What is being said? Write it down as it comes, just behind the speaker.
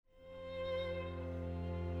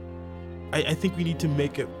I think we need to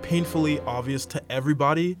make it painfully obvious to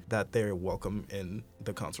everybody that they're welcome in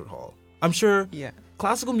the concert hall. I'm sure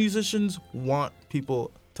classical musicians want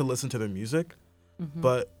people to listen to their music,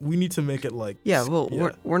 but we need to make it like...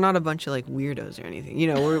 We're not a bunch of like weirdos or anything.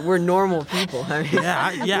 You know, we're normal people. I mean,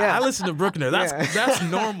 I listen to Bruckner. That's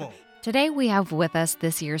normal. Today we have with us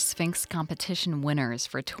this year's Sphinx Competition winners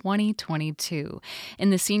for 2022. In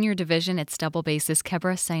the senior division, it's double bassist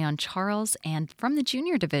Kebra Sayon-Charles, and from the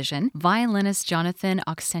junior division, violinist Jonathan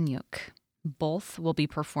Oksenyuk. Both will be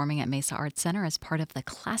performing at Mesa Arts Center as part of the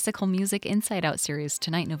Classical Music Inside Out series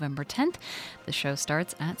tonight, November 10th. The show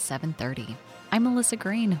starts at 7:30. I'm Melissa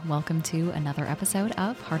Green. Welcome to another episode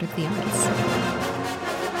of Heart of the Arts.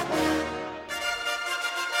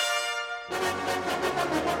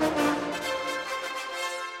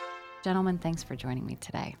 Gentlemen, thanks for joining me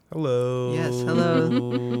today. Hello. Yes,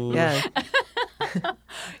 hello. Yeah.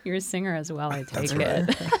 You're a singer as well, I take That's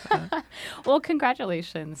it. Well,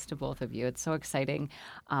 congratulations to both of you. It's so exciting.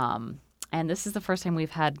 And this is the first time we've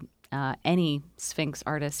had any Sphinx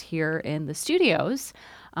artists here in the studios.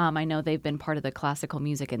 I know they've been part of the Classical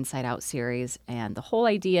Music Inside Out series, and the whole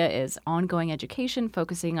idea is ongoing education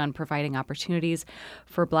focusing on providing opportunities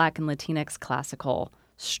for Black and Latinx classical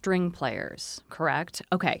string players, correct?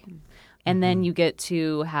 Okay. And then you get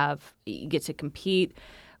to compete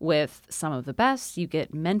with some of the best. You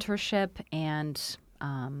get mentorship and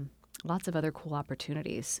lots of other cool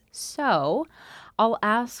opportunities. So I'll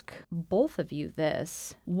ask both of you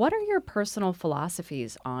this. What are your personal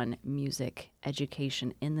philosophies on music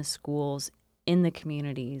education in the schools, in the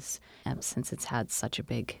communities, since it's had such a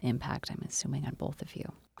big impact, I'm assuming, on both of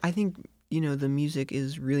you? I think, the music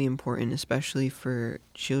is really important, especially for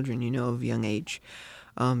children, of young age.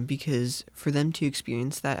 Because for them to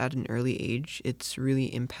experience that at an early age, it's really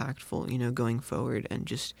impactful, going forward and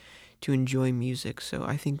just to enjoy music. So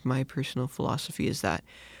I think my personal philosophy is that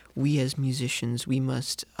we as musicians, we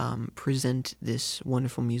must present this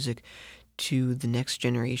wonderful music to the next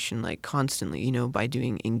generation, like constantly, by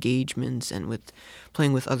doing engagements and with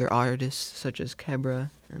playing with other artists such as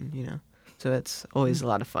Kebra, and, so that's always a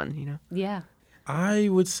lot of fun, Yeah. I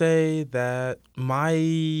would say that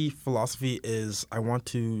my philosophy is I want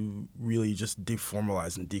to really just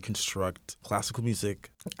deformalize and deconstruct classical music.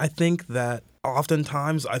 I think that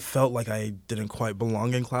oftentimes I felt like I didn't quite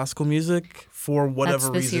belong in classical music for whatever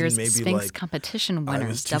That's this reason. year's Maybe Sphinx like Competition I winners,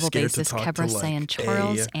 was too double scared to bassist talk Kebra to, like,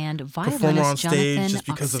 Sayon-Charles and performer on violinist stage Jonathan just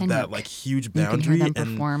because of Oksenyuk. that like huge You can boundary. hear them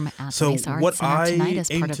And perform at so Mesa Arts what Center I tonight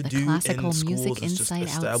as aim part of to the do Classical in Music schools is just Inside Out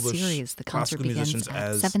establish series. The concert classical begins musicians at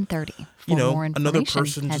as, 7:30. For more another information,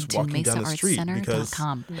 person head just to walking down the street, because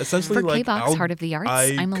mesaartscenter.com. essentially For like K-Box Heart of the Arts, I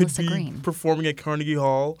I'm could Melissa be Green. performing at Carnegie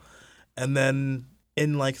Hall, and then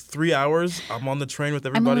in like 3 hours, I'm on the train with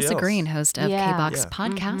I'm everybody Melissa else. Green, host of K-Box Yeah.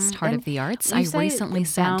 podcast, Heart And of the Arts. you I say recently the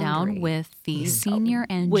sat down boundary. with the senior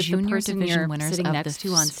and with the junior person division you're winners sitting of next the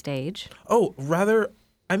to on stage. Oh, rather,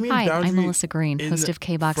 I mean Hi, boundary I'm Melissa Green, in- host of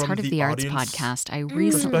K-Box from Heart of the Arts audience podcast. I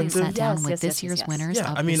recently perspective. sat down Yes, with yes, this yes, year's yes. winners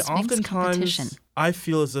Yeah, of I mean, the Sphinx Competition. oftentimes I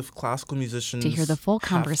feel as if classical musicians To hear the full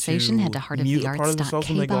conversation, head to mute a part of themselves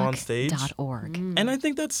when they go on stage. heartofthearts.kbox.org. And I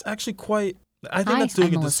think that's actually quite... I think Hi, that's doing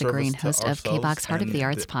I'm a Melissa disservice Green, to host of ourselves K-Box Heart of and the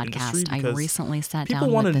Arts industry, podcast. I because recently sat people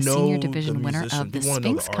down wanna with the know senior the division winner musician, of the people wanna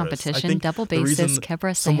know the Sphinx artist. I Competition, think double the reason bassist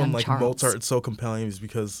Kebra someone like Sayon-Charles. Mozart is so compelling is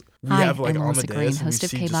because we Hi, have like I'm Melissa Amadeus Green, and we host of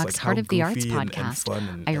see just K-Box like Heart how of the Arts goofy and podcast. fun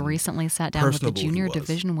and I recently sat down with the personable he junior was.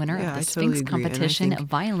 division winner Yeah, of the I Sphinx totally agree. And I Competition, think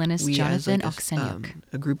violinist we as Jonathan like Oksenyuk.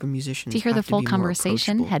 a group of musicians To hear the have to full be more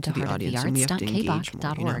conversation, approachable head to the audience, and we have to engage more,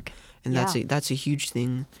 heartofthearts.kbox.org. And Yeah. that's a huge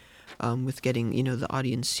thing with getting the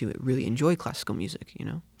audience to really enjoy classical music.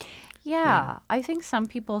 Yeah, I think some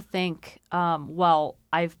people think, well,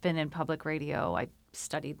 I've been in public radio. I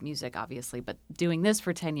studied music, obviously, but doing this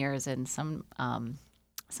for 10 years, and some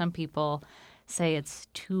people say it's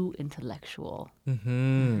too intellectual.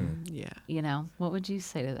 Yeah. What would you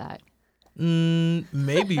say to that?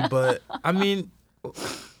 Maybe, but I mean,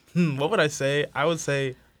 what would I say? I would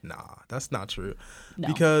say, nah, that's not true. No.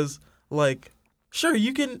 Because, like, sure,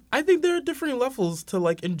 you can. I think there are different levels to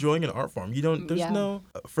like enjoying an art form. There's Yeah. no.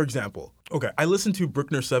 For example, okay, I listen to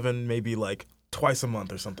Bruckner 7 maybe like twice a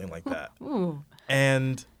month or something like that. Ooh.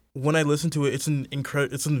 And when I listen to it, it's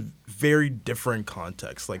in very different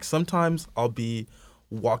context. Like sometimes I'll be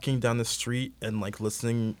walking down the street and like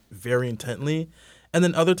listening very intently. And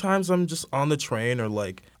then other times I'm just on the train, or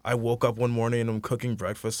like I woke up one morning and I'm cooking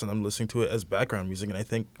breakfast and I'm listening to it as background music. And I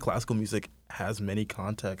think classical music has many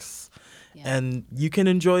contexts. Yeah. And you can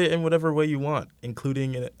enjoy it in whatever way you want,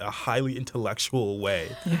 including in a highly intellectual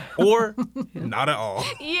way or not at all.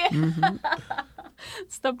 Yeah.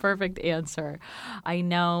 It's the perfect answer. I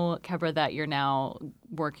know, Kebra, that you're now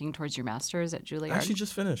working towards your master's at Juilliard. Actually,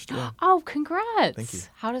 just finished. Yeah. Oh, congrats. Thank you.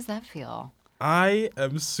 How does that feel? I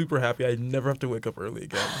am super happy. I never have to wake up early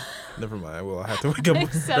again. Never mind. I will have to wake up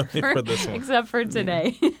early for this one. Except for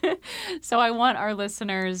today. So I want our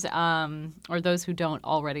listeners, or those who don't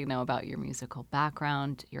already know about your musical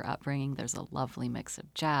background, your upbringing. There's a lovely mix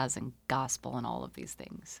of jazz and gospel and all of these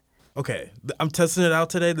things. Okay, I'm testing it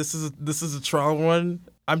out today. This is a trial run.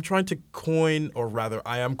 I'm trying to coin, or rather,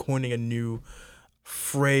 I am coining a new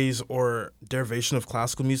phrase or derivation of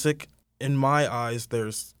classical music. In my eyes,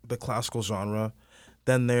 there's the classical genre,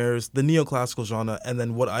 then there's the neoclassical genre, and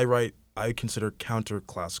then what I write, I consider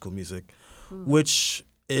counter-classical music, which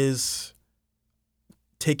is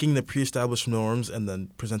taking the pre-established norms and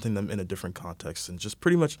then presenting them in a different context and just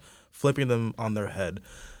pretty much flipping them on their head.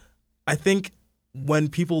 I think when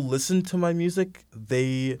people listen to my music,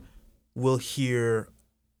 they will hear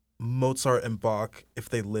Mozart and Bach if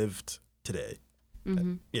they lived today.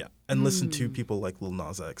 Mm-hmm. Yeah, and listen to people like Lil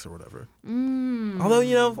Nas X or whatever.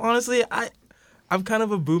 Although, honestly, I'm kind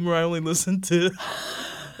of a boomer. I only listen to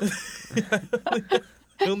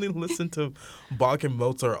I only listen to Bach and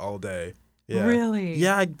Mozart all day. Yeah. Really?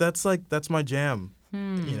 Yeah, that's my jam.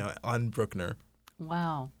 On Bruckner.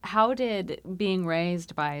 Wow. How did being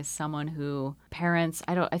raised by someone who parents,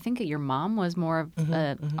 I think your mom was more of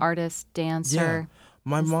an artist, dancer. Yeah.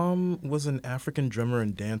 My mom was an African drummer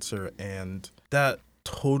and dancer, and that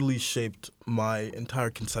totally shaped my entire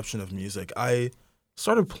conception of music. I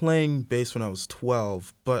started playing bass when I was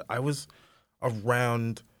 12, but I was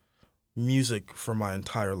around music for my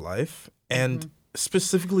entire life. And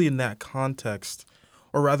specifically in that context,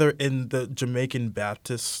 or rather in the Jamaican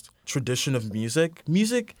Baptist tradition of music,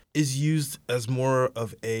 music is used as more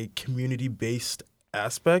of a community-based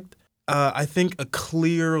aspect. I think a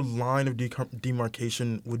clear line of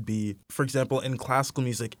demarcation would be, for example, in classical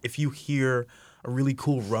music, if you hear a really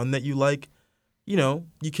cool run that you like, you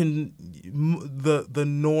can, the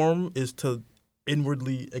norm is to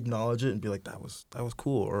inwardly acknowledge it and be like, that was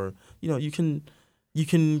cool. Or, you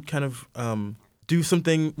can kind of do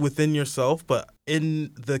something within yourself. But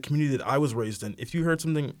in the community that I was raised in, if you heard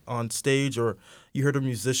something on stage or you heard a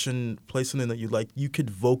musician play something that you like, you could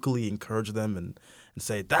vocally encourage them and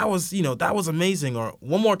say, that was amazing, or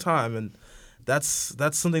one more time. And that's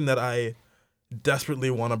something that I desperately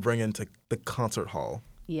want to bring into the concert hall.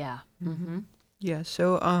 Yeah. Mm-hmm. Yeah,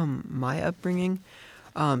 so my upbringing,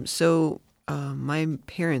 my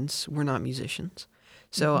parents were not musicians.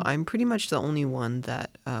 So I'm pretty much the only one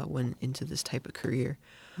that went into this type of career.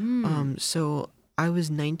 So I was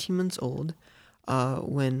 19 months old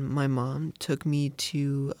when my mom took me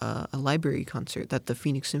to a library concert that the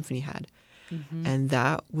Phoenix Symphony had. And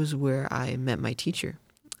that was where I met my teacher,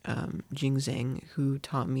 Jing Zhang, who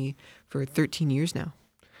taught me for 13 years now.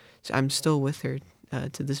 So I'm still with her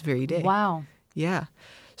to this very day. Wow. Yeah.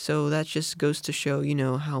 So that just goes to show,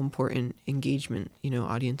 how important engagement,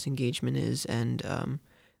 audience engagement is, and,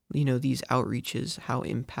 these outreaches, how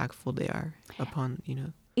impactful they are upon,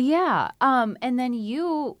 Yeah. And then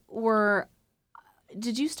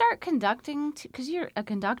did you start conducting? Because you're a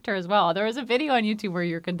conductor as well. There was a video on YouTube where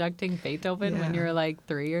you're conducting Beethoven when you were like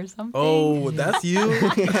 3 or something. Oh, that's you?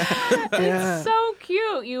 It's so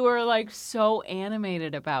cute. You were like so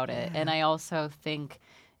animated about it. And I also think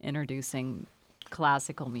introducing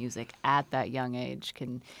classical music at that young age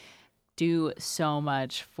can do so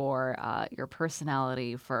much for your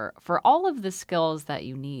personality, for all of the skills that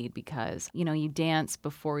you need, because, you dance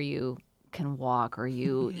before you can walk, or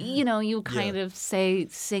you kind of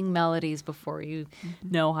sing melodies before you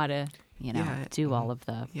know how to, do all of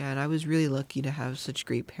the. Yeah, and I was really lucky to have such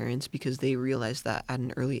great parents because they realized that at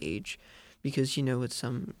an early age. Because, with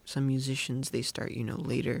some musicians, they start,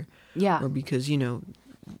 later. Yeah. Or because,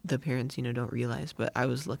 the parents, don't realize. But I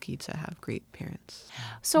was lucky to have great parents.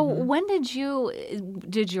 So when did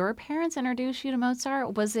your parents introduce you to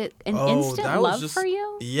Mozart? Was it an instant love for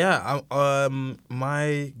you? Yeah.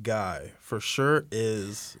 My guy for sure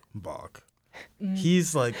is Bach.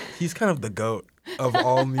 He's kind of the GOAT of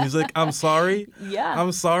all music. I'm sorry. Yeah.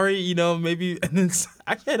 I'm sorry, maybe, and it's,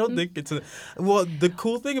 actually, I don't think it's well, the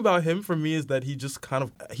cool thing about him for me is that he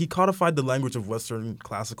codified the language of Western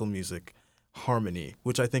classical music harmony,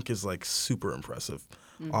 which I think is super impressive,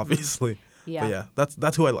 obviously. Yeah. But yeah,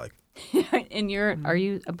 that's who I like. And are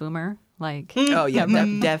you a boomer? Oh yeah,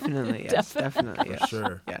 definitely. Yes, definitely. For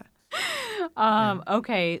sure. Yeah.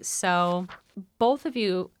 Okay, so both of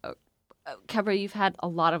you Kebra, you've had a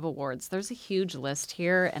lot of awards. There's a huge list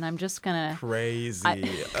here, and I'm just gonna Crazy.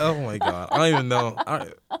 Oh my God. I don't even know.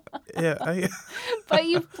 But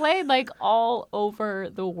you've played like all over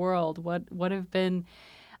the world. What have been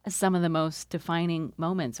some of the most defining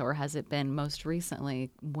moments, or has it been most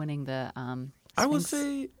recently winning the I would Sphinx?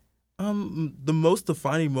 say the most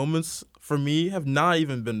defining moments for me have not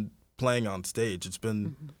even been playing on stage. It's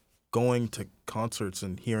been going to concerts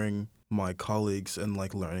and hearing my colleagues and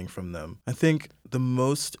like learning from them. I think the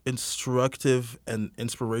most instructive and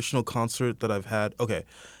inspirational concert that I've had,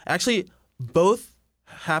 actually both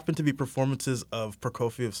happen to be performances of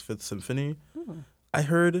Prokofiev's Fifth Symphony. I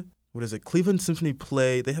heard, Cleveland Symphony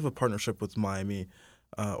play, they have a partnership with Miami,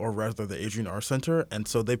 or rather the Adrian R. Center, and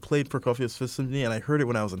so they played Prokofiev's Fifth Symphony, and I heard it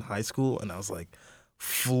when I was in high school, and I was like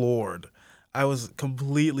floored. I was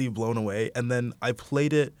completely blown away, and then I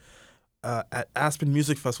played it at Aspen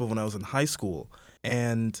Music Festival when I was in high school,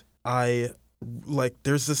 and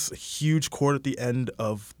there's this huge chord at the end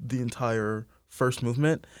of the entire first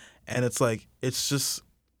movement, and I was like,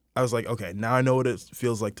 okay, now I know what it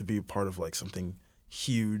feels like to be a part of like something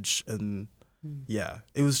huge, and yeah,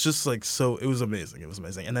 it was just like it was amazing. It was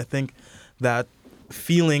amazing, and I think that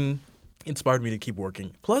feeling inspired me to keep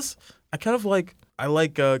working. Plus, I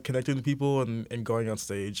like connecting with people and going on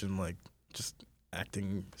stage and like just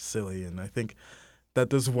acting silly, and I think that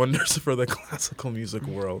does wonders for the classical music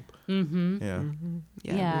world. Yeah.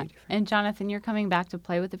 Yeah. And Jonathan, you're coming back to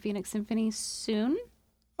play with the Phoenix Symphony soon?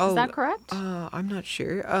 Is that correct? I'm not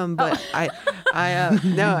sure. But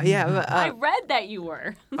no, yeah. But, I read that you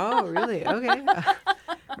were. Oh, really? Okay.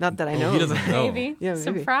 Not that I know. He doesn't know. Maybe. Yeah,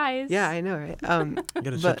 maybe. Surprise. Yeah, I know, right? You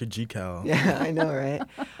gotta check your GCal. Yeah, I know, right?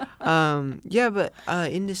 But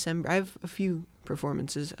in December, I have a few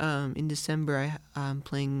performances. In December, I'm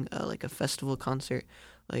playing like a festival concert,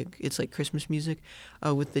 like it's like Christmas music,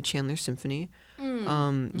 with the Chandler Symphony.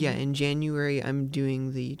 In January, I'm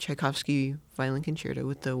doing the Tchaikovsky Violin Concerto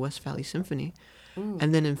with the West Valley Symphony.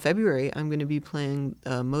 And then in February, I'm going to be playing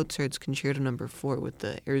Mozart's Concerto No. 4 with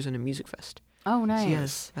the Arizona Music Fest. Oh, nice. So,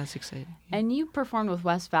 yes, that's exciting. Yeah. And you performed with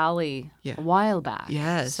West Valley a while back.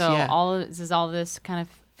 Yes. So yeah. does all this kind of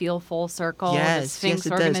feel full circle? Yes, the Sphinx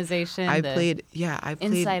it organization. Does. I played.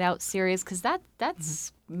 Inside Out series, because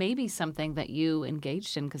that's maybe something that you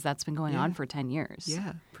engaged in, because that's been going on for 10 years.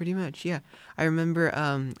 Yeah, pretty much. Yeah, I remember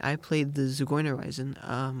I played the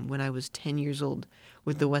Zigeunerweisen when I was 10 years old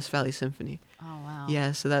with the West Valley Symphony. Oh wow.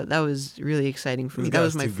 Yeah, so that was really exciting for me. That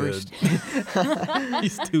was my first.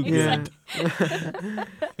 He's too good.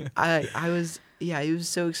 I was. Yeah, it was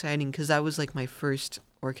so exciting because that was like my first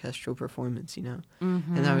orchestral performance, and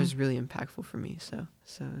that was really impactful for me. So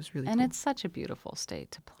it was really. And cool. it's such a beautiful state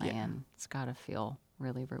to play in. It's got to feel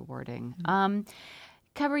really rewarding.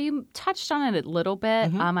 Kebra, you touched on it a little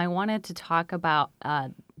bit. I wanted to talk about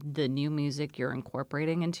the new music you're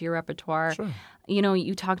incorporating into your repertoire. Sure.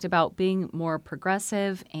 You talked about being more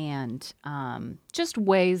progressive and just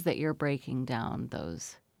ways that you're breaking down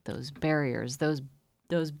those barriers, those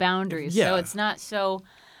boundaries. Yeah. So it's not so.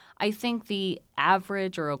 I think the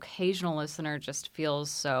average or occasional listener just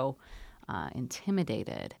feels so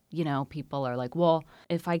intimidated. People are like, well,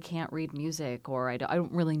 if I can't read music or I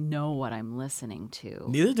don't really know what I'm listening to.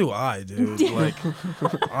 Neither do I, dude. Like,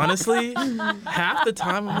 honestly, half the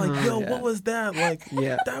time I'm like, yo, what was that? Like,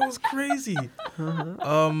 that was crazy.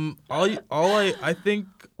 I think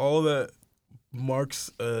all that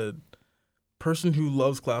marks a person who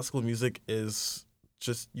loves classical music is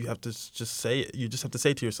just you have to just say it. You just have to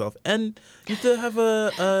say it to yourself, and you have to have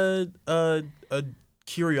a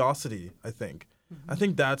curiosity. I think. I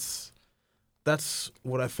think that's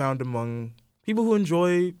what I found among people who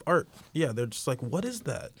enjoy art. Yeah, they're just like, what is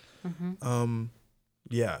that?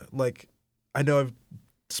 Like I know I've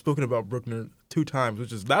spoken about Bruckner 2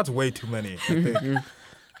 times, that's way too many, I think.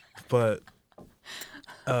 But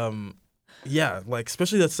like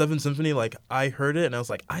especially that 7th Symphony, like I heard it and I was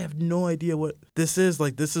like, I have no idea what this is.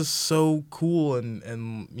 Like this is so cool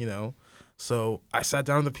and so I sat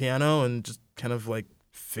down at the piano and just kind of like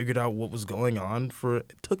figured out what was going on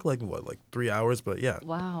it took like 3 hours, but yeah.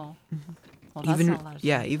 Wow. Well, that's not a lot of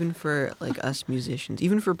time. Even for like us musicians,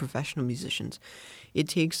 even for professional musicians, it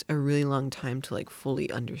takes a really long time to like fully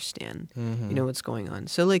understand, what's going on.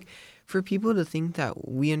 So like for people to think that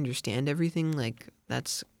we understand everything, like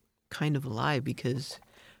that's kind of a lie because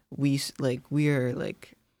we are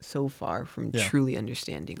like so far from truly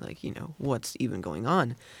understanding like what's even going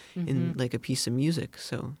on in like a piece of music.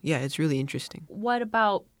 So yeah, it's really interesting. What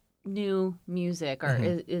about new music, or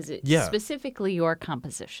is it specifically your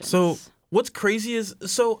compositions? So what's crazy is,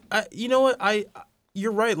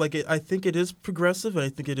 you're right. Like I think it is progressive, and I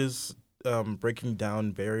think it is breaking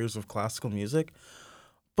down barriers of classical music.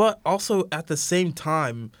 But also at the same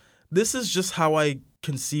time, this is just how I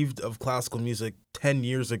conceived of classical music 10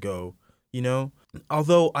 years ago, you know?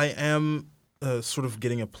 Although I am sort of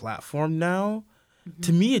getting a platform now,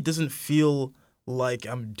 to me it doesn't feel like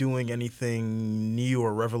I'm doing anything new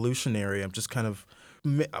or revolutionary. I'm just kind of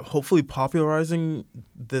hopefully popularizing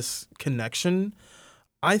this connection.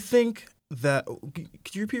 I think that...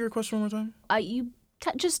 Could you repeat your question one more time? You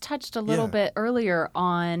just touched a little bit earlier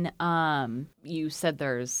on, you said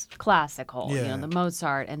there's classical, the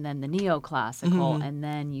Mozart, and then the neoclassical, and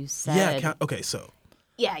then you said... Okay, so...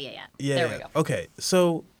 Yeah. There we go. Okay,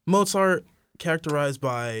 so Mozart characterized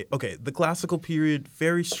by, the classical period,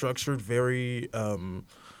 very structured, very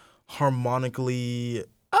harmonically...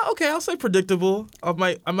 I'll say predictable. I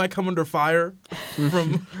might come under fire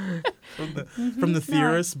from the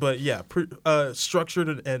theorists, but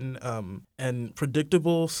structured and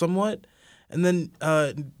predictable somewhat. And then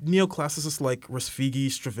neoclassicists like Respighi,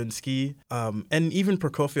 Stravinsky, and even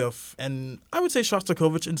Prokofiev, and I would say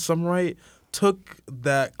Shostakovich in some right, took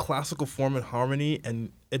that classical form and harmony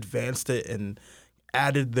and advanced it and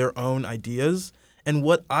added their own ideas. And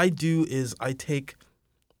what I do is I take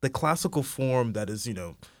the classical form that is,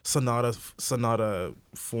 sonata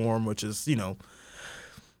form, which is,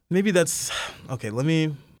 maybe that's okay.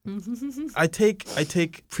 I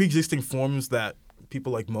take pre-existing forms that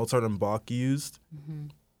people like Mozart and Bach used,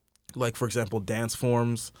 like for example dance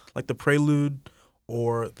forms like the prelude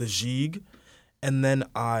or the gigue, and then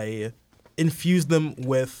I infuse them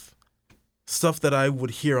with stuff that I would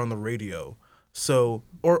hear on the radio. So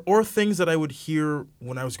or things that I would hear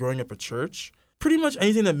when I was growing up at church. Pretty much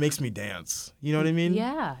anything that makes me dance. You know what I mean?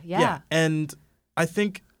 Yeah. And I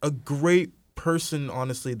think a great person,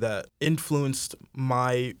 honestly, that influenced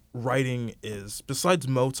my writing is, besides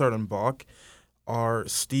Mozart and Bach, are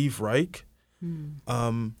Steve Reich. In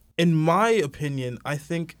my opinion, I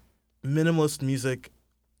think minimalist music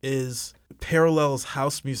parallels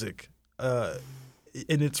house music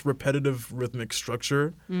in its repetitive rhythmic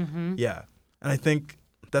structure. Yeah. And I think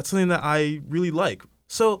that's something that I really like.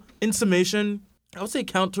 So, in summation, I would say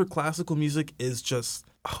counter-classical music is just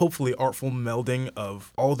hopefully artful melding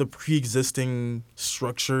of all the pre-existing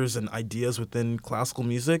structures and ideas within classical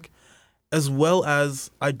music, as well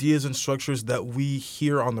as ideas and structures that we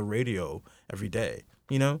hear on the radio every day.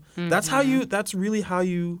 That's really how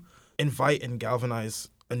you invite and galvanize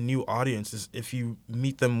a new audience, is if you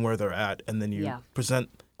meet them where they're at and then you present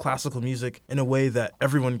classical music in a way that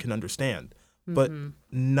everyone can understand, but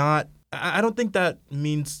not... I don't think that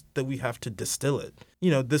means that we have to distill it.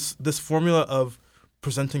 This formula of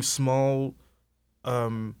presenting small,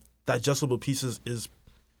 digestible pieces is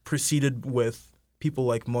preceded with people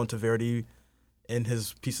like Monteverdi in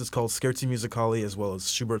his pieces called Scherzi Musicali, as well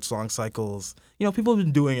as Schubert's song cycles. People have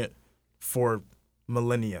been doing it for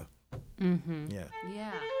millennia.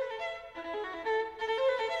 Yeah.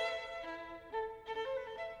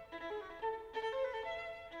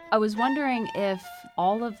 I was wondering if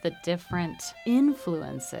all of the different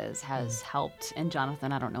influences has helped, and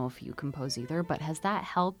Jonathan, I don't know if you compose either, but has that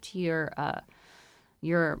helped your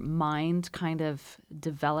mind kind of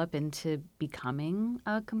develop into becoming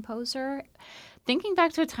a composer? Thinking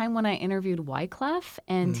back to a time when I interviewed Wyclef,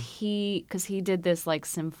 and because he did this like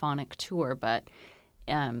symphonic tour, but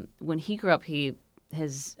when he grew up,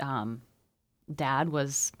 his dad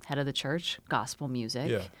was head of the church, gospel music.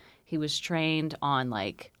 Yeah. He was trained on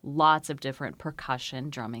like lots of different percussion,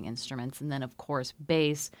 drumming instruments, and then of course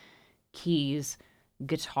bass, keys,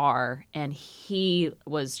 guitar, and he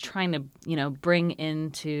was trying to, bring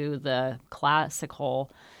into the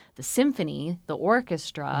classical, the symphony, the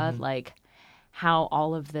orchestra, like how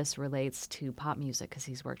all of this relates to pop music, because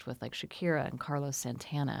he's worked with like Shakira and Carlos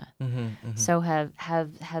Santana. So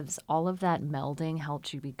has all of that melding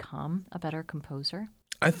helped you become a better composer?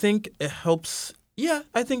 I think it helps. Yeah,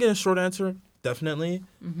 I think in a short answer, definitely.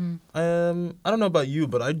 I don't know about you,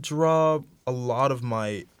 but I draw a lot of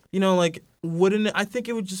my, I think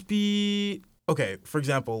it would just be, okay, for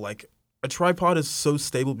example, like a tripod is so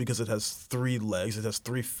stable because it has 3 legs. It has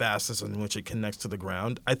 3 facets in which it connects to the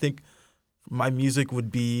ground. I think my music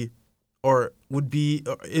is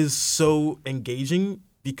so engaging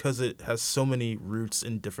because it has so many roots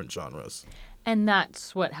in different genres. And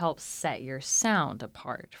that's what helps set your sound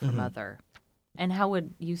apart from other. And how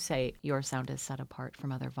would you say your sound is set apart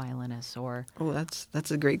from other violinists or? Oh, that's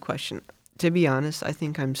a great question. To be honest, I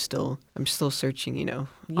think I'm still searching,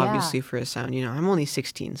 obviously for a sound. I'm only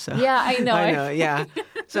 16, so. Yeah, I know. I know, yeah.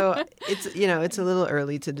 So it's it's a little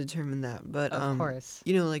early to determine that, but of course.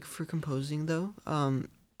 like for composing though,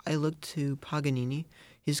 I look to Paganini.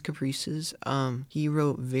 his caprices. He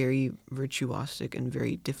wrote very virtuosic and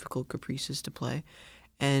very difficult caprices to play,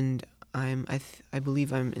 and I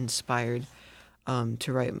believe I'm inspired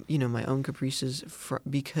to write my own caprices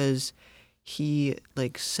because he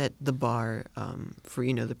like set the bar for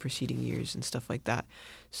the preceding years and stuff like that.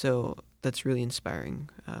 So that's really inspiring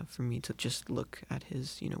for me to just look at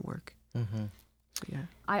his work. Mm-hmm. So, yeah.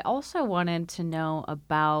 I also wanted to know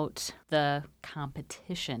about the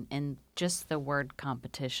competition and just the word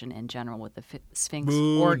competition in general with the Sphinx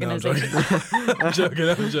Boo, organization. No, I'm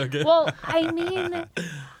joking. Well, I mean,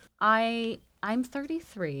 I'm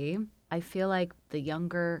 33. I feel like the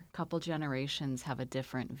younger couple generations have a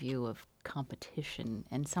different view of competition.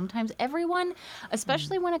 And sometimes everyone,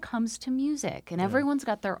 especially when it comes to music, and everyone's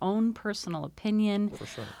got their own personal opinion. For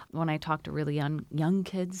sure. When I talk to really young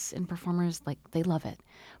kids and performers, like they love it.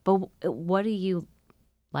 But what do you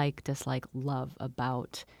like, dislike, love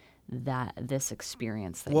about this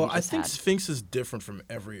experience that you just I think had? Sphinx is different from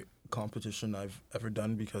every competition I've ever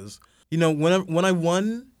done because, when I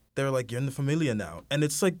won, they were like, you're in the Familia now. And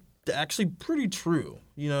it's like actually pretty true.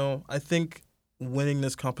 I think winning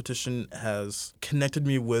this competition has connected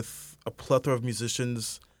me with a plethora of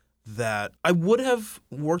musicians that I would have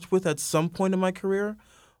worked with at some point in my career,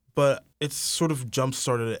 but it's sort of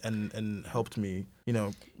jump-started it and helped me,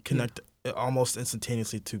 connect almost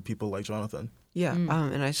instantaneously to people like Jonathan. Yeah,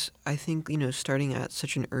 and I think, starting at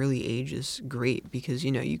such an early age is great because,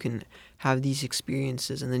 you can have these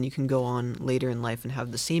experiences and then you can go on later in life and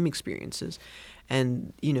have the same experiences.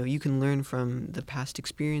 And, you can learn from the past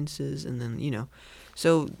experiences and then,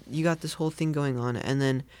 so you got this whole thing going on. And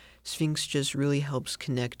then Sphinx just really helps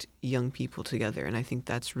connect young people together. And I think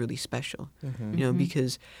that's really special,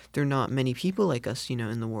 because there are not many people like us,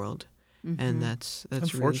 in the world. And that's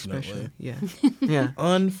really special. Yeah. Yeah.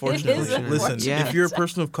 Unfortunately. It is Listen, Yeah. if you're a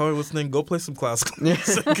person of color listening, go play some classical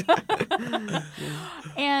music.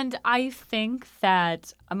 And I think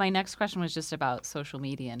that my next question was just about social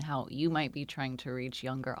media and how you might be trying to reach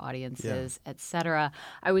younger audiences, etc.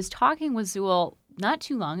 I was talking with Zool not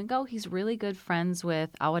too long ago. He's really good friends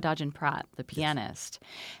with Awadagin Pratt, the pianist.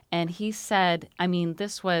 And he said,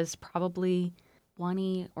 this was probably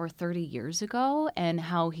 20 or 30 years ago, and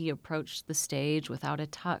how he approached the stage without a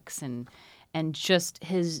tux and just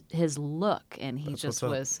his look, and he That's just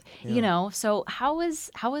what's up. was, so how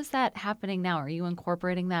is that happening now? Are you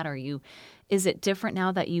incorporating that? Is it different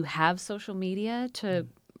now that you have social media to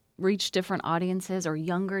reach different audiences or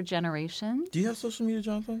younger generations? Do you have social media,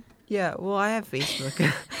 Jonathan? Yeah, well, I have Facebook.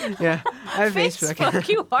 Yeah, I have Facebook.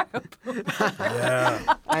 You are a boomer.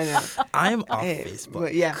 Yeah. I know. I'm off Hey, Facebook.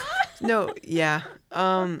 but yeah. No, yeah.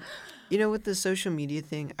 With the social media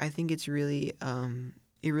thing, I think it's really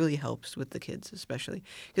it really helps with the kids, especially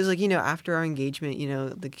because after our engagement,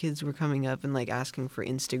 the kids were coming up and asking for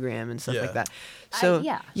Instagram and stuff like that. So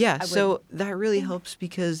so that really helps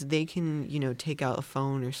because they can take out a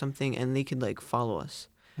phone or something and they could follow us.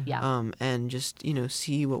 Yeah. And just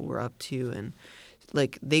see what we're up to, and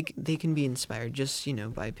they can be inspired just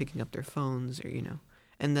by picking up their phones or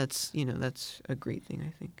and that's a great thing,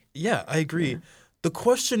 I think. Yeah, I agree. The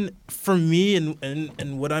question for me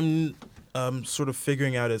and what I'm sort of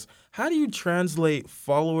figuring out is how do you translate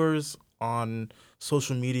followers on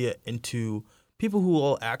social media into people who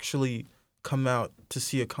will actually come out to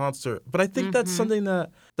see a concert? But I think that's something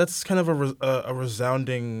that's kind of a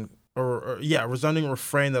resounding resounding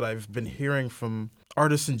refrain that I've been hearing from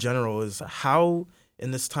artists in general is how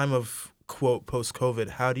in this time of quote post-COVID,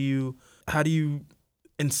 how do you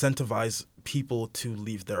incentivize people to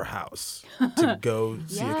leave their house to go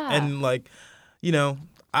see it? And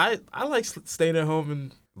I like staying at home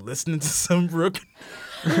and listening to some Brooke.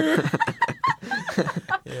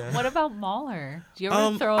 What about Mahler? Do you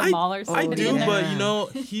ever throw a Mahler I CD do, in there?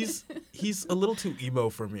 but he's a little too emo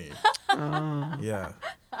for me. Yeah.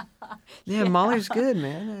 Yeah, Mahler's good,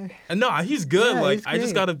 man. And no, he's good. Yeah, he's I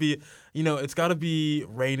just great. gotta be, it's gotta be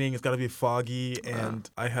raining. It's gotta be foggy, and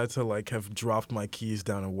I had to have dropped my keys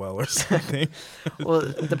down a well or something. Well,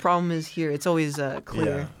 the problem is here. It's always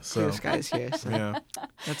clear so- skies here. So Yeah.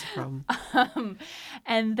 that's a problem.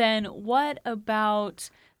 And then what about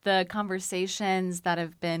the conversations that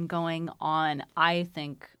have been going on, I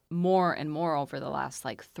think, more and more over the last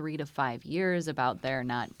 3 to 5 years about there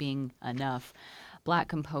not being enough Black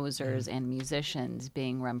composers and musicians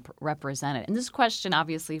being represented? And this question,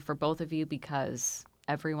 obviously, for both of you, because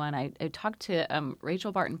everyone, I talked to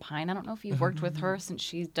Rachel Barton Pine. I don't know if you've worked with her, since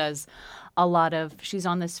she does she's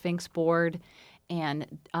on the Sphinx board, and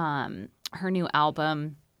her new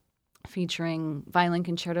album featuring violin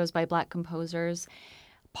concertos by Black composers.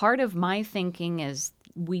 Part of my thinking is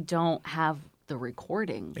we don't have the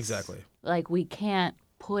recordings. Exactly. Like, we can't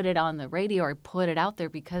put it on the radio or put it out there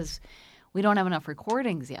because we don't have enough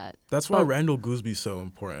recordings yet. That's why Randall Goosby's so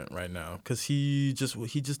important right now, because he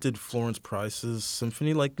just did Florence Price's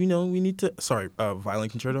symphony. Like, we need to violin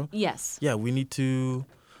concerto. Yes. Yeah, we need to.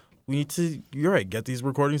 You're right. Get these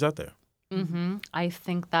recordings out there. Mm-hmm. I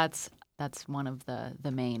think that's one of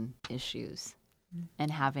the main issues, and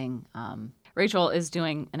having Rachel is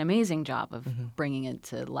doing an amazing job of bringing it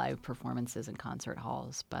to live performances and concert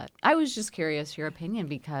halls. But I was just curious your opinion,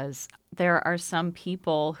 because there are some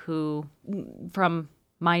people who, from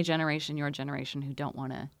my generation, your generation, who don't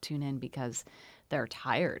want to tune in because they're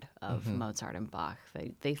tired of Mozart and Bach.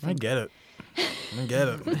 They think I get it.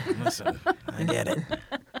 Listen, I get it.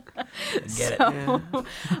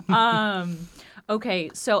 Okay,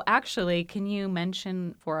 so actually, can you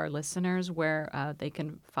mention for our listeners where they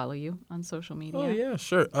can follow you on social media? Oh, yeah,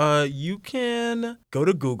 sure. You can go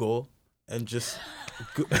to Google and just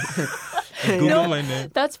Google my name.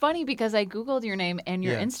 That's funny, because I Googled your name and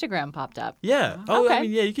your Yeah. Instagram popped up. Yeah. Oh, Okay. I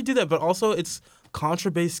mean, yeah, you can do that. But also, it's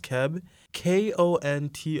Contrabass Keb,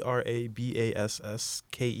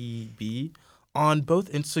 KONTRABASSKEB, on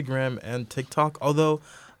both Instagram and TikTok. Although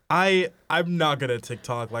I'm not good at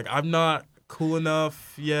TikTok. Like, I'm not cool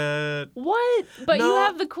enough yet. What? But you No.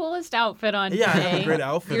 have the coolest outfit on Yeah, I today. have a great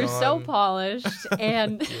outfit You're so on. polished,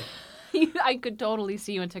 and I could totally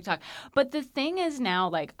see you on TikTok. But the thing is now,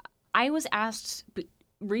 like, I was asked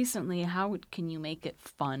recently, how can you make it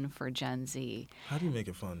fun for Gen Z? How do you make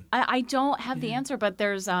it fun? I don't have the answer, but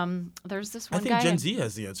there's this I one think guy. Gen Z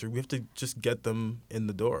has the answer. We have to just get them in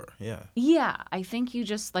the door. Yeah. Yeah, I think you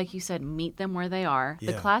just, like you said, meet them where they are.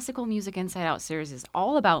 The Yeah. Classical Music Inside Out series is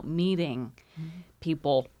all about meeting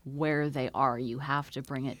people where they are. You have to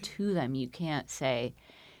bring it to them. You can't say,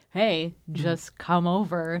 hey, just come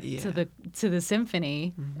over to the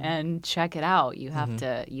symphony and check it out. You have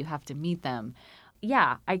to meet them.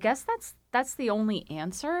 Yeah, I guess that's the only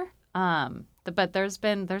answer. But there's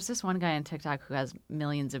this one guy on TikTok who has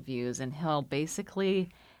millions of views, and he'll basically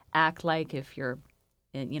act like if you're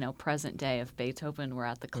in, present day, if Beethoven were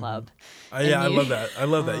at the club. I love that. I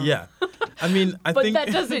love that. Yeah. I mean, I But think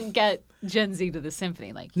that doesn't get Gen Z to the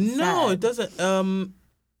symphony, like you No, said. it doesn't.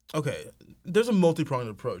 Okay, there's a multi-pronged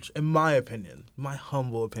approach, in my opinion, my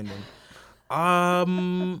humble opinion.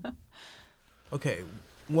 Okay,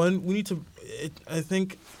 one, we need to. I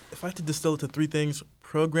think if I had to distill it to three things: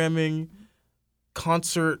 programming,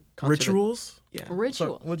 concert rituals. Yeah.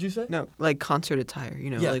 Ritual. What'd you say? No, like concert attire,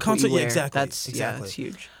 Yeah, like what concert- you yeah, wear. exactly, That's exactly. that's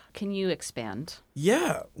huge. Can you expand?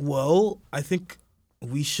 Yeah. Well, I think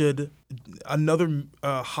we should. Another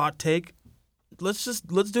hot take. Let's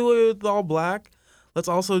do away with all black. Let's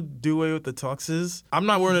also do away with the tuxes. I'm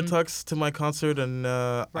not wearing a tux to my concert, and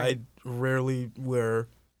I rarely wear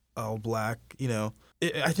all black.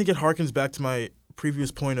 I think it harkens back to my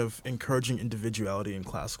previous point of encouraging individuality in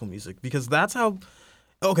classical music, because that's how.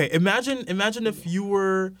 Okay, imagine if you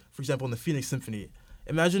were, for example, in the Phoenix Symphony.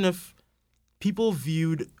 Imagine if people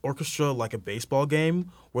viewed orchestra like a baseball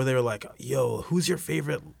game, where they were like, "Yo, who's your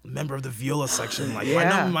favorite member of the viola section?" Like,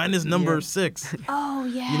 mine is number 6. Oh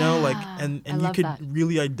yeah. And I you love could that.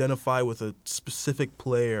 really identify with a specific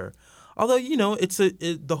player. Although,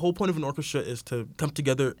 the whole point of an orchestra is to come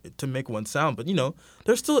together to make one sound. But,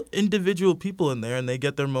 there's still individual people in there, and they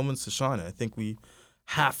get their moments to shine. I think we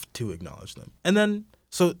have to acknowledge them. And then,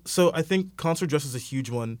 so I think concert dress is a huge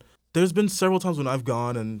one. There's been several times when I've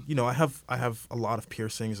gone and, I have a lot of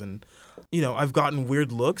piercings, and, I've gotten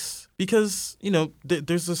weird looks because,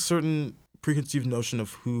 there's a certain preconceived notion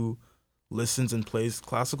of who listens and plays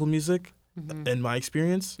classical music. In my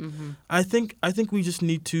experience, I think we just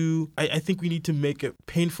need to. I think we need to make it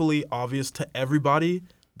painfully obvious to everybody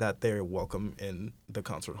that they're welcome in the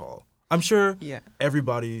concert hall. I'm sure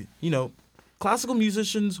everybody, classical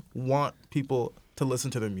musicians want people to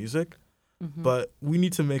listen to their music, but we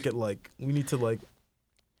need to make it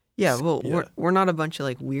Yeah, well, Yeah. we're not a bunch of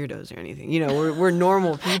like weirdos or anything. We're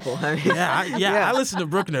normal people. I mean, I listen to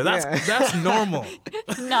Bruckner. That's normal.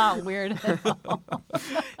 Not weird at all.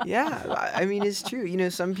 yeah. I mean, it's true.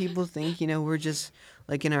 Some people think we're just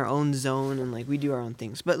like in our own zone and like we do our own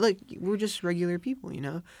things, but like we're just regular people.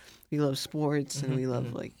 We love sports and we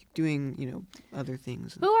love like doing other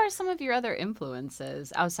things. Who are some of your other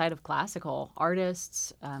influences outside of classical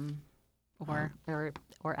artists, or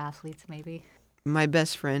athletes maybe? My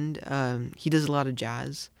best friend, he does a lot of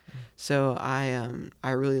jazz, so I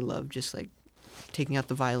really love just like taking out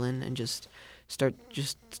the violin and just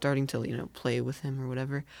starting to play with him or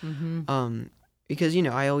whatever. because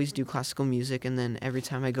I always do classical music, and then every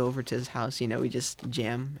time I go over to his house, we just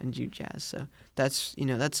jam and do jazz. So that's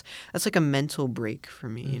that's like a mental break for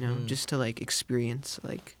me, just to like experience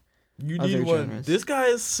like You other need one. genres. This guy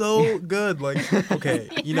is so good. Like, okay,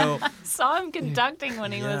 I saw him conducting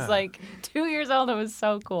when he was like 2 years old. It was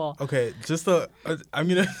so cool. Okay, I'm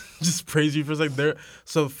gonna just praise you for a second there.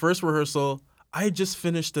 So first rehearsal, I had just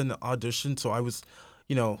finished an audition, so I was,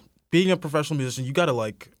 being a professional musician, you gotta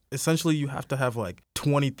like, essentially you have to have like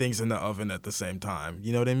 20 things in the oven at the same time.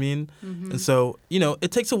 You know what I mean? Mm-hmm. And so,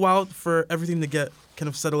 it takes a while for everything to get kind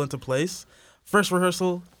of settle into place. First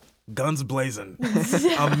rehearsal, guns blazing. Yes.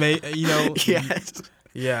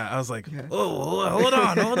 Yeah, I was like, oh, hold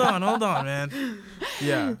on, man.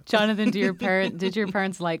 Yeah. Jonathan, did your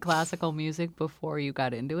parents like classical music before you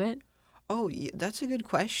got into it? Oh, yeah, that's a good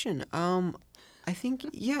question. I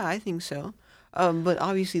think so. But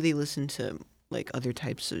obviously they listen to like other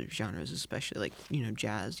types of genres, especially like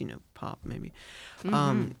jazz, pop maybe. They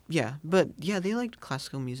liked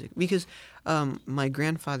classical music because my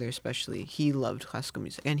grandfather especially, he loved classical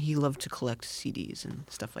music and he loved to collect CDs and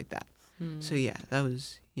stuff like that. So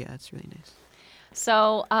it's really nice.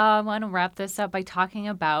 So I want to wrap this up by talking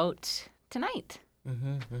about tonight.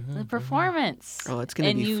 The performance. Oh, it's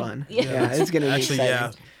gonna be fun. Yeah. It's gonna be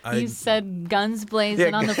exciting. You said guns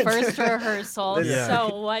blazing on the first rehearsal. Yeah.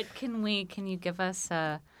 So what can you give us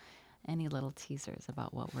any little teasers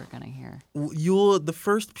about what we're gonna hear? The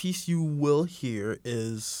first piece you will hear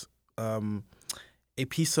is a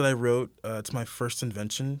piece that I wrote. It's my first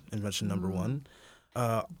invention number one.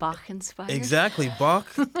 Bach inspired. Exactly, Bach.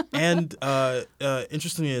 And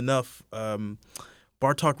interestingly enough,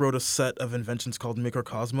 Bartók wrote a set of inventions called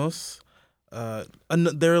Microcosmos.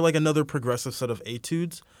 They're like another progressive set of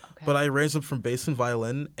etudes, but I arranged them from bass and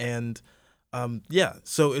violin. And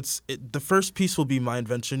so the first piece will be my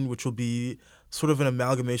invention, which will be sort of an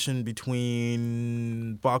amalgamation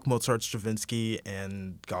between Bach, Mozart, Stravinsky,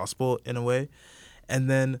 and gospel in a way. And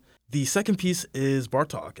then the second piece is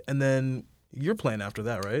Bartók. And then you're playing after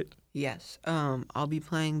that, right? Yes. I'll be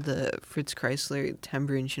playing the Fritz Kreisler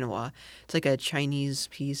Tambourine Chinois. It's like a Chinese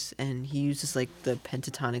piece, and he uses like the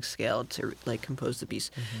pentatonic scale to like compose the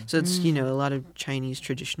piece. So it's a lot of Chinese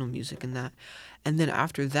traditional music in that. And then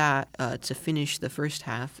after that, to finish the first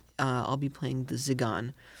half, I'll be playing the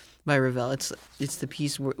Zigan by Ravel. It's the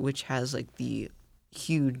piece which has like the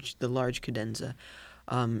large cadenza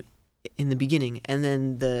in the beginning, and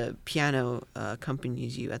then the piano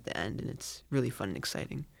accompanies you at the end, and it's really fun and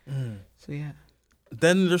exciting. So yeah.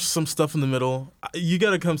 Then there's some stuff in the middle. You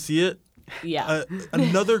gotta come see it. Yeah.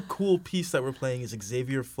 Another cool piece that we're playing is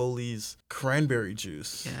Xavier Foley's Cranberry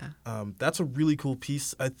Juice. Yeah. That's a really cool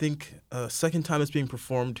piece. I think second time it's being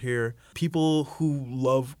performed here. People who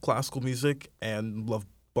love classical music and love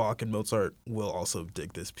Bach and Mozart will also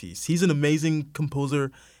dig this piece. He's an amazing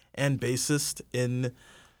composer and bassist in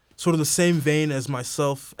sort of the same vein as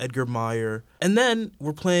myself, Edgar Meyer. And then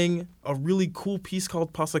we're playing a really cool piece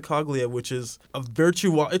called Passacaglia, which is a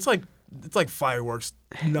virtuoso. It's like fireworks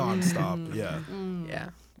nonstop. Yeah. Yeah.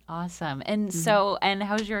 Awesome. And so, and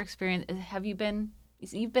how's your experience?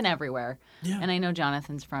 You've been everywhere. Yeah. And I know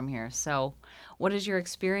Jonathan's from here. So what is your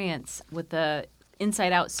experience with the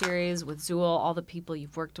Inside Out series, with Zool, all the people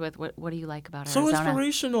you've worked with? What do you like about Arizona? So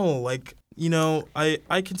inspirational. Like,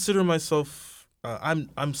 I consider myself...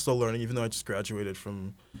 I'm still learning, even though I just graduated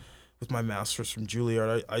with my master's from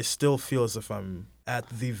Juilliard. I still feel as if I'm at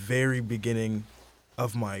the very beginning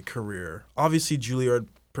of my career. Obviously, Juilliard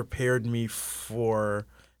prepared me for,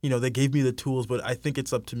 they gave me the tools, but I think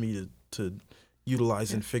it's up to me to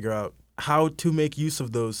utilize and figure out how to make use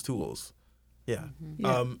of those tools. Yeah.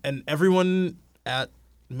 And everyone at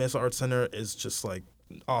Mesa Art Center is just like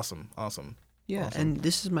awesome. Yeah, Awesome. and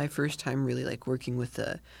this is my first time really like working with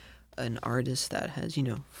an artist that has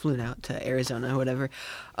flown out to Arizona or whatever.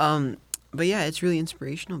 But yeah, it's really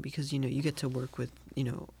inspirational because you get to work with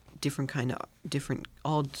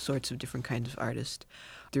all sorts of different kinds of artists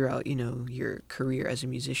throughout your career as a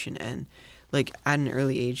musician. And like at an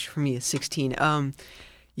early age, for me at 16,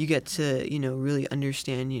 you get to really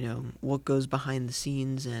understand what goes behind the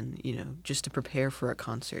scenes, and just to prepare for a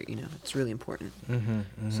concert. It's really important.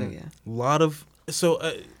 So yeah.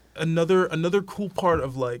 Another cool part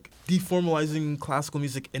of like deformalizing classical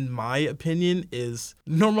music, in my opinion, is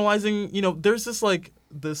normalizing. There's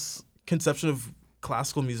this conception of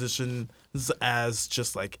classical musicians as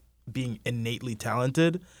just like being innately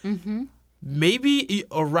talented. Maybe,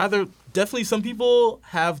 or rather, definitely, some people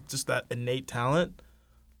have just that innate talent.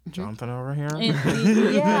 Jonathan over here.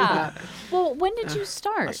 Yeah. Well, when did you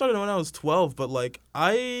start? I started when I was 12, but like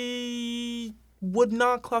I would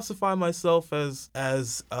not classify myself as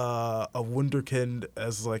a wunderkind,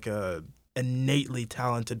 as like a innately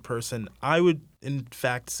talented person. I would in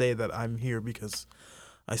fact say that I'm here because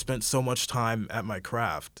I spent so much time at my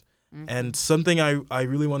craft. And something I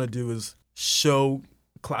really want to do is show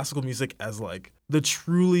classical music as like the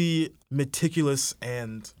truly meticulous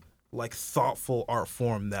and like thoughtful art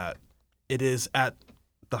form that it is at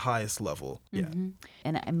the highest level. Yeah.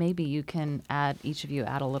 And maybe you can each of you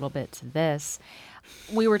add a little bit to this.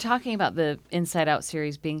 We were talking about the Inside Out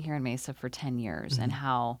series being here in Mesa for 10 years and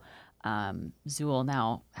how Zool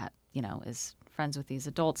now, is friends with these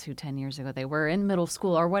adults who 10 years ago they were in middle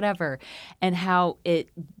school or whatever, and how it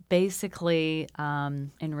basically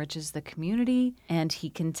enriches the community, and he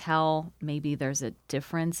can tell maybe there's a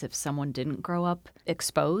difference if someone didn't grow up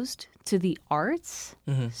exposed to the arts.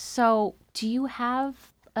 So do you have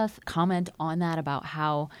a comment on that about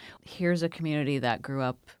how here's a community that grew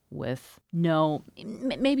up with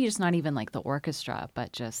maybe just not even like the orchestra,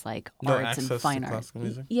 but just like arts and fine art. Classical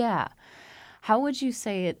music? Yeah. How would you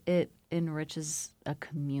say it enriches a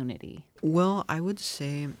community? Well, I would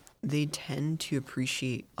say they tend to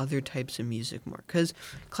appreciate other types of music more, because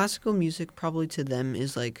classical music probably to them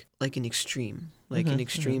is like an extreme, an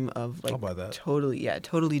extreme of like I'll buy that.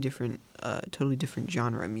 totally different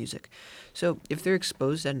genre of music. So if they're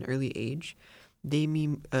exposed at an early age, they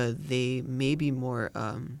may be more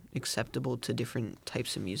acceptable to different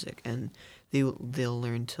types of music, and they'll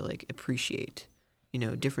learn to like appreciate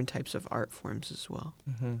different types of art forms as well.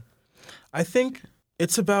 I think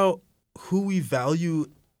it's about who we value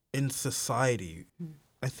in society.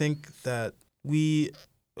 I think that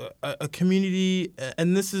a community,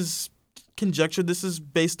 and this is conjecture, this is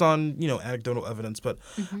based on, anecdotal evidence, but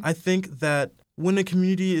I think that when a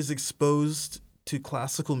community is exposed to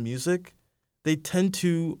classical music, they tend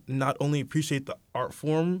to not only appreciate the art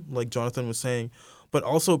form, like Jonathan was saying, but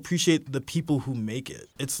also appreciate the people who make it.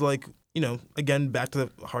 It's like, again,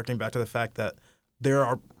 harkening back to the fact that there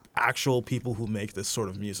are actual people who make this sort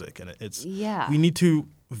of music, and we need to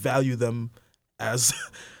value them as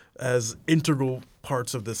integral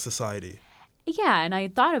parts of this society. Yeah, and I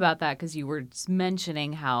thought about that because you were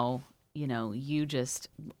mentioning how you just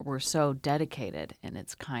were so dedicated, and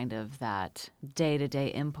it's kind of that day-to-day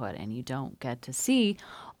input, and you don't get to see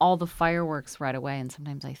all the fireworks right away, and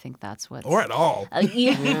sometimes I think that's what's... Or at all.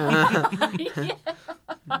 Yeah.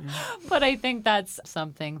 But I think that's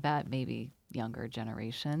something that maybe younger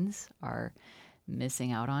generations are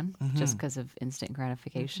missing out on just because of instant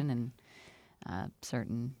gratification and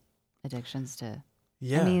certain addictions to...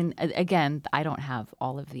 Yeah. I mean, again, I don't have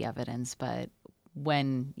all of the evidence, but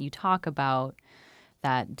when you talk about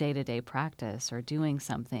that day-to-day practice or doing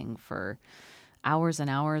something for hours and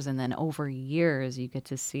hours and then over years you get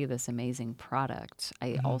to see this amazing product,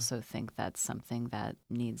 I also think that's something that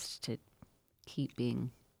needs to keep being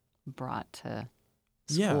brought to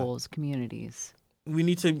schools, communities. We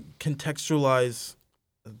need to contextualize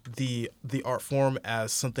the art form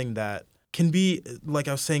as something that can be, like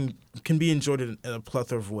I was saying, can be enjoyed in a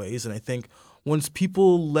plethora of ways. And I think once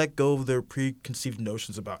people let go of their preconceived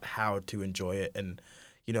notions about how to enjoy it and,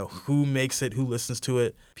 who makes it, who listens to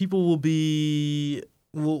it, people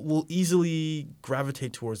will easily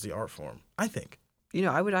gravitate towards the art form, I think.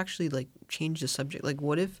 I would actually change the subject.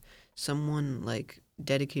 What if someone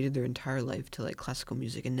dedicated their entire life to classical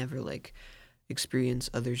music and never experience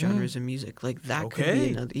other genres of music? That could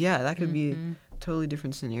be another. Yeah, that could be a totally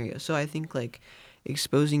different scenario. So I think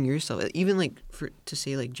exposing yourself, even to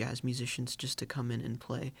say jazz musicians just to come in and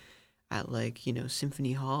play at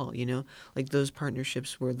symphony hall, those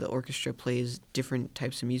partnerships where the orchestra plays different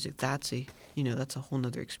types of music, that's a whole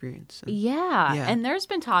nother experience. And, yeah. And there's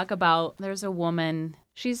been talk about, there's a woman,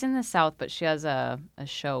 she's in the South, but she has a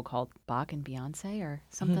show called Bach and Beyonce or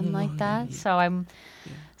something like that. So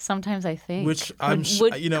sometimes I think, which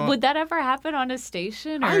would that ever happen on a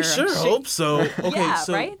station? Or I sure hope so. Okay, yeah,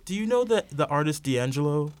 so right? Do you know the artist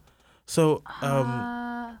D'Angelo? So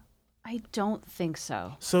I don't think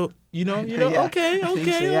so. So Yeah. okay, So,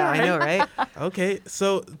 yeah, I know, right? Okay,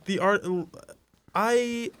 so the art,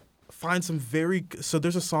 I find some so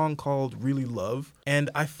there's a song called Really Love, and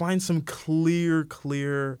I find some clear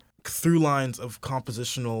through lines of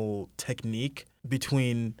compositional technique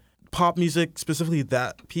between pop music, specifically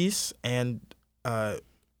that piece, and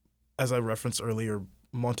as I referenced earlier,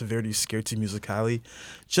 Monteverdi's Scherzi Musicali,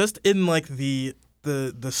 just in the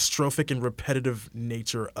strophic and repetitive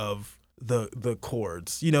nature of the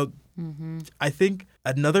chords. I think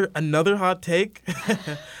another hot take.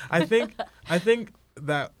 I think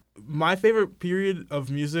that my favorite period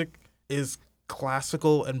of music is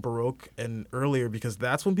classical and Baroque and earlier, because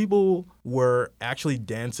that's when people were actually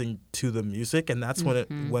dancing to the music, and that's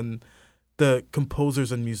when the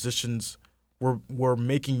composers and musicians were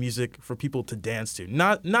making music for people to dance to.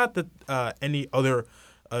 Not that any other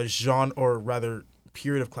genre, or rather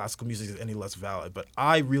period of classical music, is any less valid, but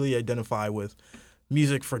I really identify with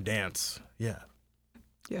music for dance. Yeah.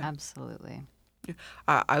 Absolutely.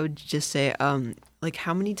 I would just say, like,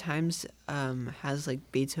 how many times has like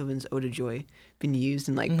Beethoven's Ode to Joy been used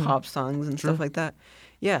in like pop songs and stuff like that?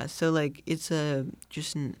 Yeah, so like it's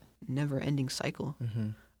just a never-ending cycle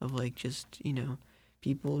of like just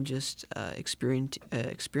people just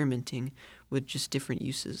experimenting with just different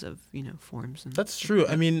uses of forms. And That's true.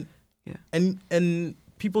 I mean, yeah, and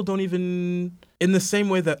people don't even, in the same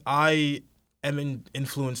way that I am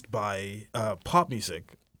influenced by pop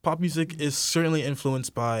music. Pop music is certainly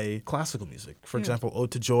influenced by classical music. For example, Ode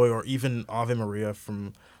to Joy, or even Ave Maria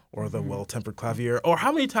or the Well-Tempered Clavier. Or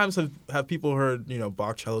how many times have people heard,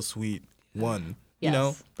 Bach Cello Suite 1?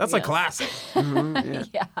 Yes. That's a classic.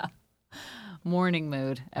 Yeah. Morning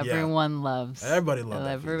mood. Everyone loves. Everybody loves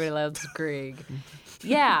that Everybody piece. loves Grieg.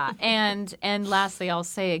 Yeah, and lastly, I'll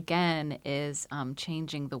say again is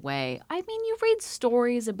changing the way. I mean, you read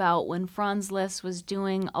stories about when Franz Liszt was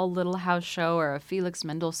doing a Little House show or a Felix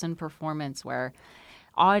Mendelssohn performance where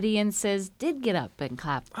audiences did get up and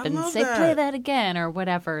clap and say, play that again or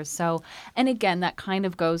whatever. So, and again, that kind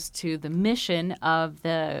of goes to the mission of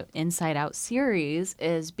the Inside Out series,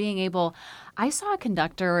 is being able. I saw a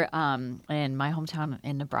conductor in my hometown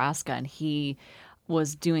in Nebraska, and he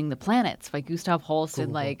was doing the planets by Gustav Holst,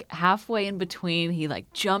 and like halfway in between, he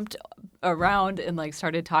like jumped around and like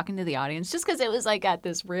started talking to the audience, just because it was like at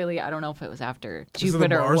this really, I don't know if it was after Jupiter,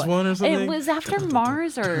 the Mars one or something. It was after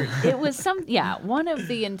Mars, or it was one of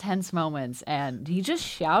the intense moments, and he just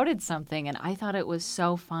shouted something, and I thought it was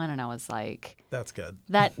so fun, and I was like, that's good.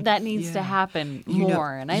 That needs to happen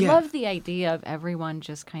more, and I love the idea of everyone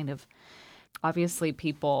just kind of. Obviously,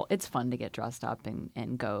 it's fun to get dressed up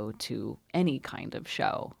and go to any kind of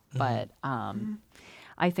show. But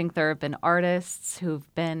I think there have been artists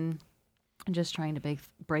who've been just trying to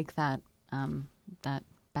break that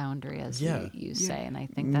boundary, as you say. And I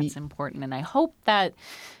think that's important. And I hope that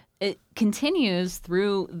it continues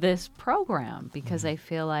through this program, because I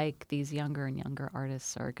feel like these younger and younger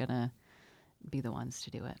artists are going to be the ones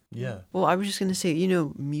to do it. Yeah. Well, I was just gonna say,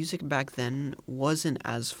 music back then wasn't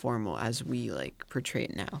as formal as we like portray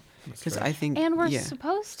it now. Because I think, and we're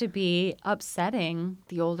supposed to be upsetting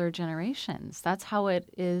the older generations. That's how it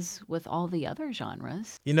is with all the other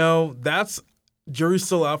genres. That's jury's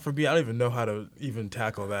still out for me. I don't even know how to even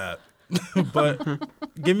tackle that. But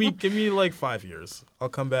give me like 5 years. I'll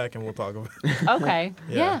come back and we'll talk about it. Okay.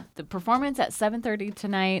 Yeah. The performance at 7:30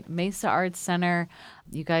 tonight, Mesa Arts Center.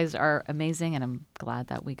 You guys are amazing, and I'm glad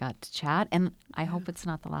that we got to chat. And I hope it's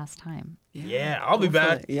not the last time. Yeah, I'll be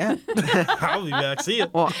back. Yeah. I'll be back. See ya.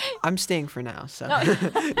 Well, I'm staying for now, so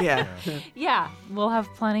yeah. Yeah, we'll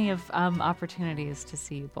have plenty of opportunities to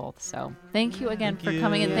see you both. So thank you again for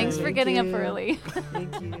coming, and thanks for getting up early.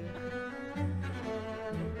 Thank you.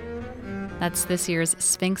 That's this year's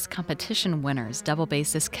Sphinx Competition winners, double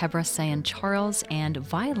bassist Kebra Sayan Charles and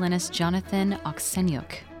violinist Jonathan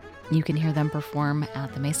Oksenyuk. You can hear them perform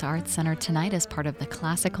at the Mesa Arts Center tonight as part of the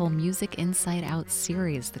Classical Music Inside Out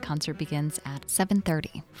series. The concert begins at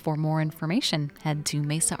 7:30. For more information, head to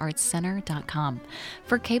mesaartscenter.com.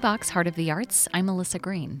 For KBOX Heart of the Arts, I'm Melissa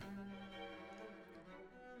Green.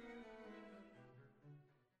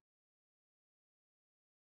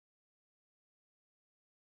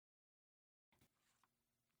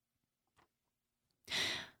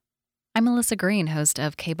 I'm Melissa Green, host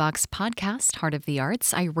of KBOX podcast, Heart of the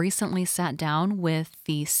Arts. I recently sat down with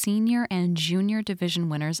the senior and junior division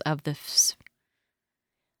winners of the...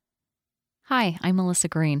 Hi, I'm Melissa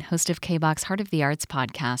Green, host of KBOX Heart of the Arts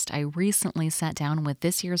podcast. I recently sat down with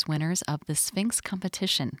this year's winners of the Sphinx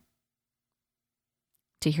Competition.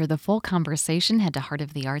 To hear the full conversation, head to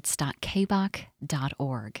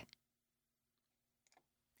heartofthearts.kbok.org.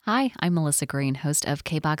 Hi, I'm Melissa Green, host of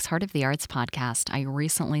KBOX Heart of the Arts podcast. I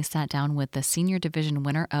recently sat down with the senior division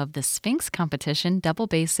winner of the Sphinx Competition, double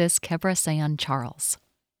bassist Kebra Sayan Charles.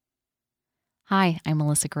 Hi, I'm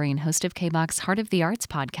Melissa Green, host of KBOX Heart of the Arts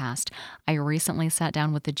podcast. I recently sat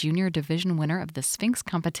down with the junior division winner of the Sphinx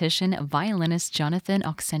Competition, violinist Jonathan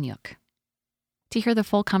Oksenyuk. To hear the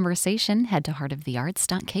full conversation, head to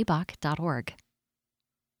heartofthearts.kbok.org.